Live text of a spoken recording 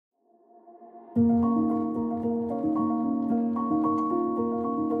Cipőt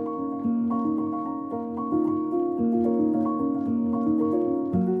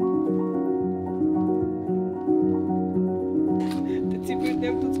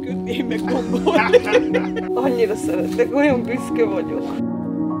nem tudsz kötni, én meg gombolni. Annyira szeretek, olyan büszke vagyok.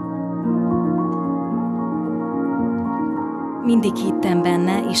 Mindig hittem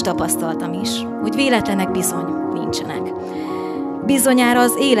benne, és tapasztaltam is, hogy véletlenek bizony nincsenek. Bizonyára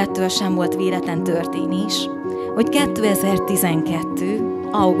az élettől sem volt véletlen történés, hogy 2012.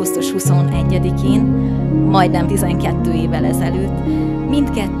 augusztus 21-én, majdnem 12 évvel ezelőtt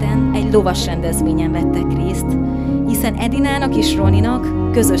mindketten egy lovas rendezvényen vettek részt, hiszen Edinának és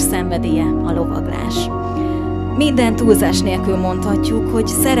Roninak közös szenvedélye a lovaglás. Minden túlzás nélkül mondhatjuk, hogy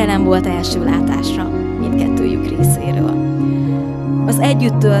szerelem volt első látásra mindkettőjük részéről. Az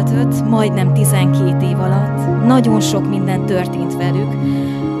együtt töltött, majdnem 12 év alatt nagyon sok minden történt velük,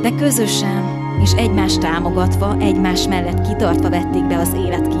 de közösen és egymást támogatva, egymás mellett kitartva vették be az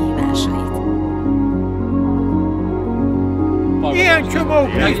élet kihívásait. Ilyen csomó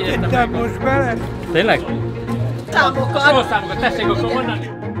pénzt tettem most bele. Tényleg? Számokat! Sorszámokat, tessék akkor mondani!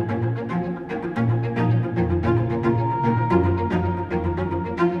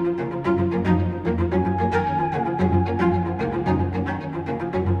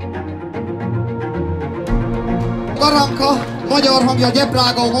 Baranka, magyar hangja,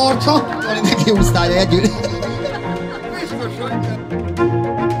 Gyeprága, Marcsa, Roni neki úsztálja együtt. Biztos, hogy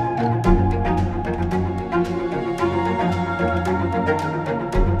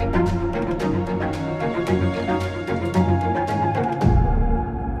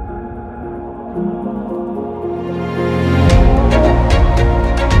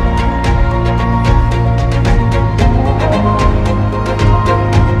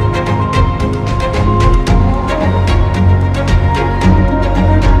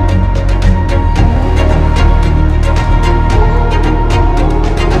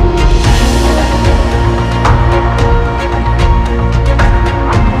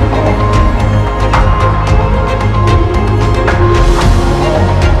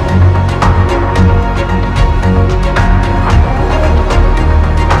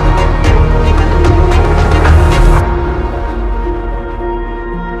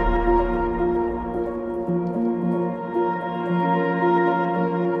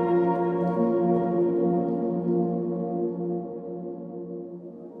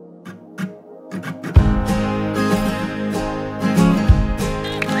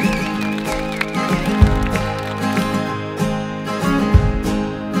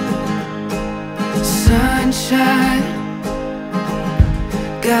sunshine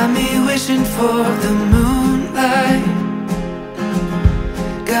got me wishing for the moonlight,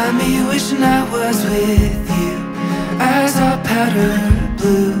 got me wishing I was with you. Eyes are powder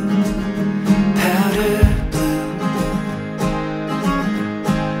blue, powder blue.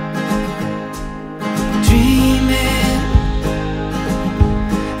 Dreaming,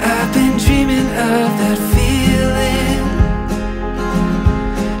 I've been dreaming of that feeling.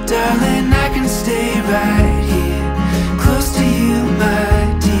 Darling, I can stay right here, close to you, my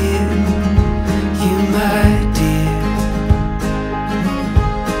dear, you, my dear.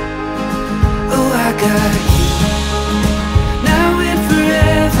 Oh, I got you, now and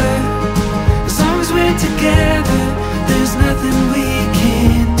forever. As long as we're together, there's nothing we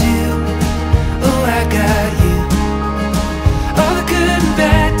can't do. Oh, I got you, all the good and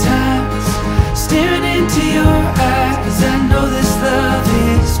bad times, staring into your eyes. I know this love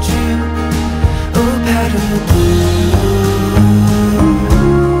is true. Oh, powder blue,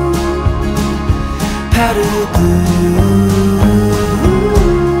 powder blue.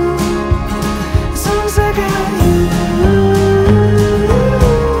 As long as I got you.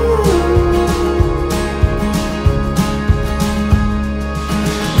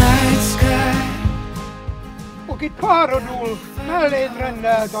 Night sky. Akit páradul, melléd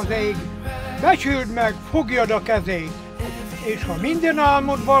rendelt az ég, becsüld meg, fogjad a kezét, és ha minden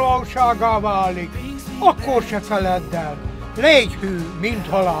álmod valóságá válik, akkor se feledd el, légy hű, mint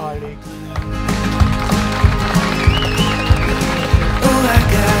halálig. Oh, I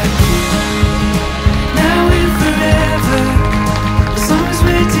got you, now and forever. As long as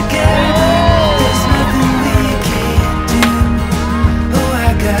we're together, there's nothing we can't do. Oh,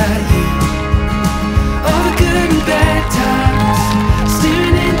 I got you, all the good and bad times,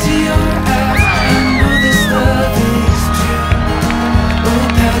 staring into your eyes. I know this love is true. Oh,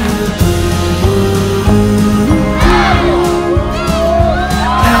 powder blue, powder blue.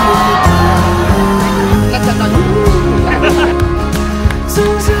 As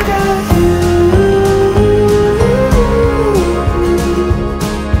long as I got you.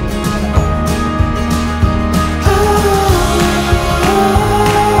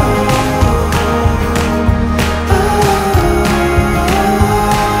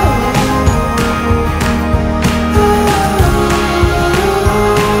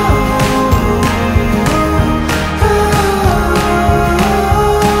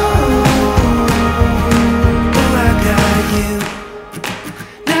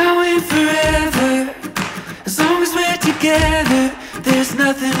 there's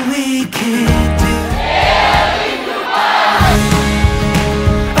nothing we can't do.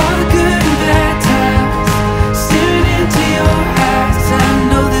 All the good and bad times, staring into your eyes, I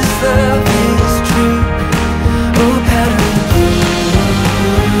know this love is true. Oh, powder blue,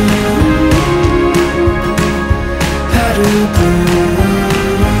 powder blue.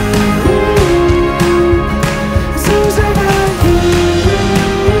 As long as I got you,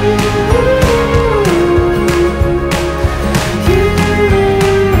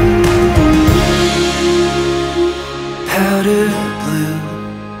 powder blue.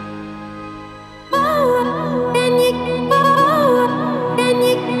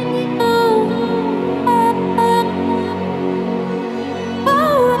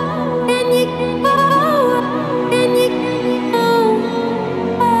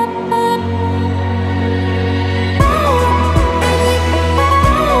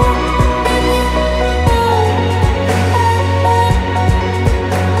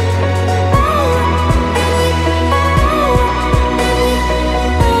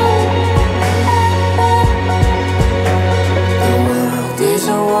 The world is a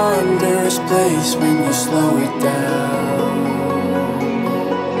wondrous place when you slow it down.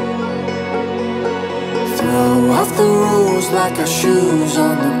 Throw off the rules like our shoes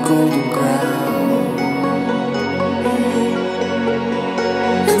on the golden ground,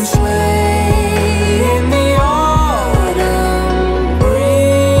 and sway in the autumn breeze.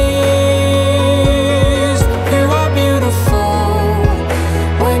 You are beautiful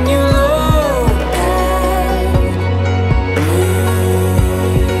when you look at me.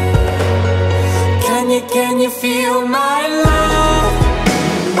 Can you feel my love?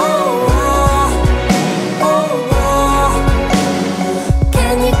 Oh, oh, oh, oh.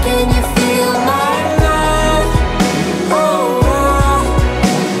 Can you feel my love? Oh, oh,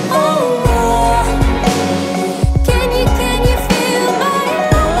 oh, oh. Can you feel my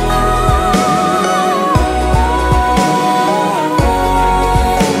love?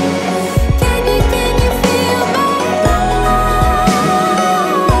 Can you feel my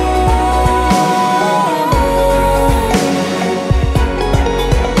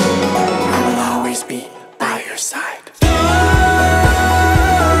I will always be by your side.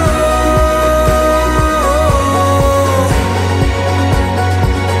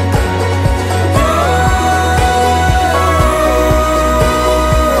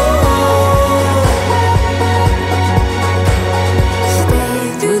 Stay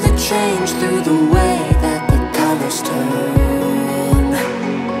through the change, through the way that the colors turn.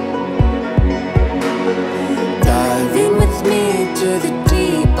 Dive in with me to the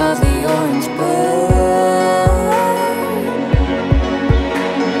deep of the orange bird.